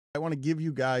I want to give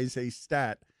you guys a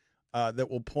stat that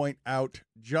will point out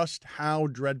just how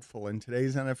dreadful in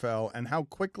today's NFL and how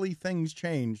quickly things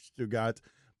changed, Stugat,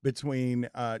 between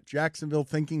Jacksonville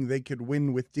thinking they could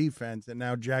win with defense and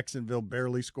now Jacksonville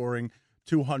barely scoring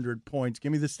 200 points.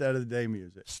 Give me the stat of the day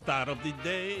music. Start of the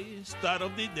day, start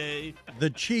of the day. The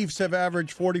Chiefs have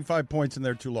averaged 45 points in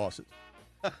their 2 losses.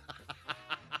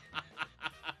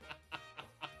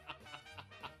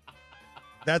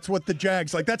 That's what the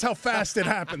Jags like. That's how fast it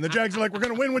happened. The Jags are like, we're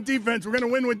going to win with defense. We're going to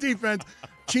win with defense.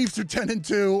 Chiefs are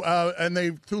 10-2, and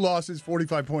they've 2 losses,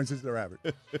 45 points is their average.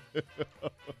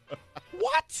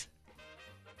 What?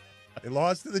 They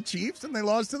lost to the Chiefs and they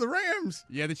lost to the Rams.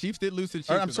 Yeah, the Chiefs did lose to the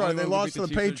Chiefs. I'm sorry, they lost to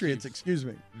the Patriots. Excuse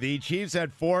me. The Chiefs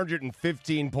had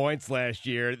 415 points last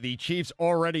year. The Chiefs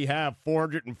already have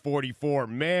 444.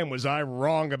 Man, was I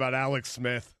wrong about Alex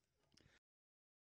Smith.